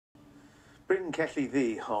Bryn Celli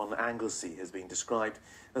Ddu on Anglesey has been described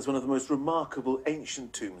as one of the most remarkable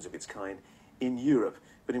ancient tombs of its kind in Europe,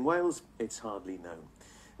 but in Wales it's hardly known.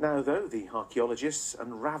 Now, though, the archaeologists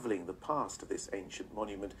unravelling the past of this ancient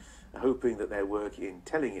monument are hoping that their work in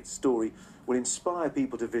telling its story will inspire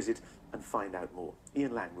people to visit and find out more.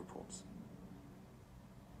 Ian Lang reports.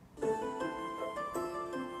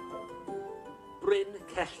 Bryn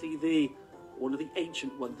Celli Ddu, one of the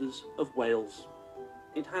ancient wonders of Wales.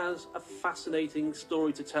 It has a fascinating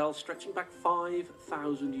story to tell, stretching back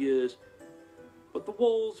 5,000 years. But the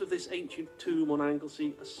walls of this ancient tomb on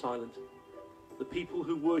Anglesey are silent. The people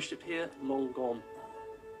who worshipped here long gone.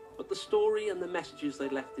 But the story and the messages they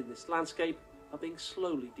left in this landscape are being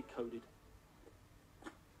slowly decoded.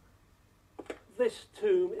 This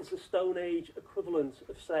tomb is the Stone Age equivalent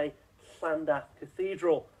of, say, Llandaff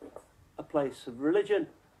Cathedral, a place of religion,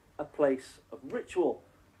 a place of ritual,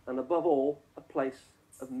 and above all, a place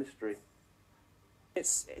of mystery.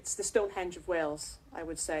 It's the Stonehenge of Wales, I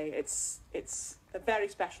would say. It's a very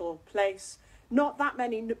special place. Not that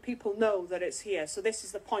many people know that it's here, so this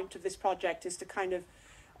is the point of this project, is to kind of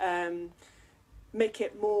make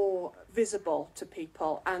it more visible to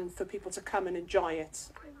people and for people to come and enjoy it.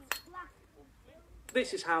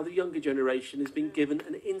 This is how the younger generation has been given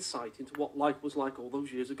an insight into what life was like all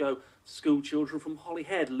those years ago. School children from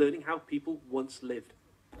Holyhead learning how people once lived.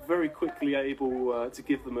 Very quickly able to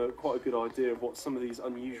give them quite a good idea of what some of these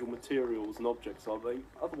unusual materials and objects are they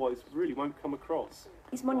otherwise really won't come across.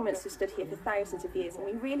 These monuments have stood here for thousands of years, and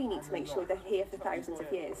we really need to make sure they're here for thousands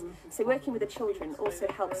of years. So working with the children also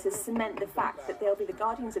helps us cement the fact that they'll be the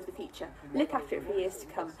guardians of the future, look after it for years to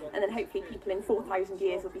come, and then hopefully people in 4,000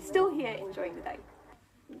 years will be still here enjoying the day.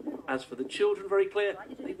 As for the children, very clear,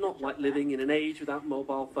 they'd not like living in an age without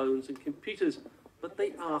mobile phones and computers, but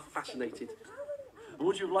they are fascinated.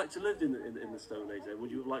 Would you have liked to live in the Stone Age then? Would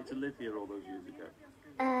you have liked to live here all those years ago?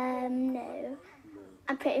 No.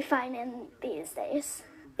 I'm pretty fine in these days.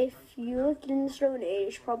 If you lived in the Stone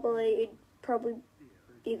Age, it'd probably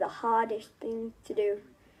be the hardest thing to do.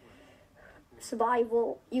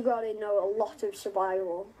 Survival, you gotta know a lot of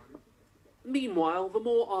survival. Meanwhile, the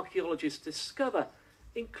more archaeologists discover,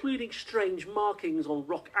 including strange markings on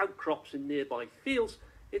rock outcrops in nearby fields,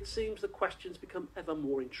 it seems the questions become ever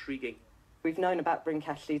more intriguing. We've known about Bryn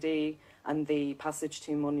Celli Ddu and the Passage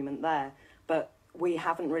Tomb monument there, but we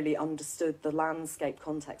haven't really understood the landscape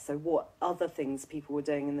context, so what other things people were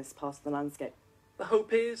doing in this part of the landscape. The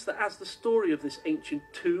hope is that as the story of this ancient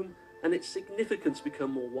tomb and its significance become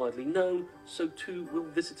more widely known, so too will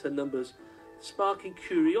visitor numbers, sparking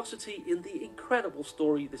curiosity in the incredible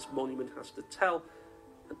story this monument has to tell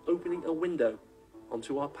and opening a window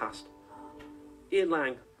onto our past. Ian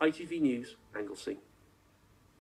Lang, ITV News, Anglesey.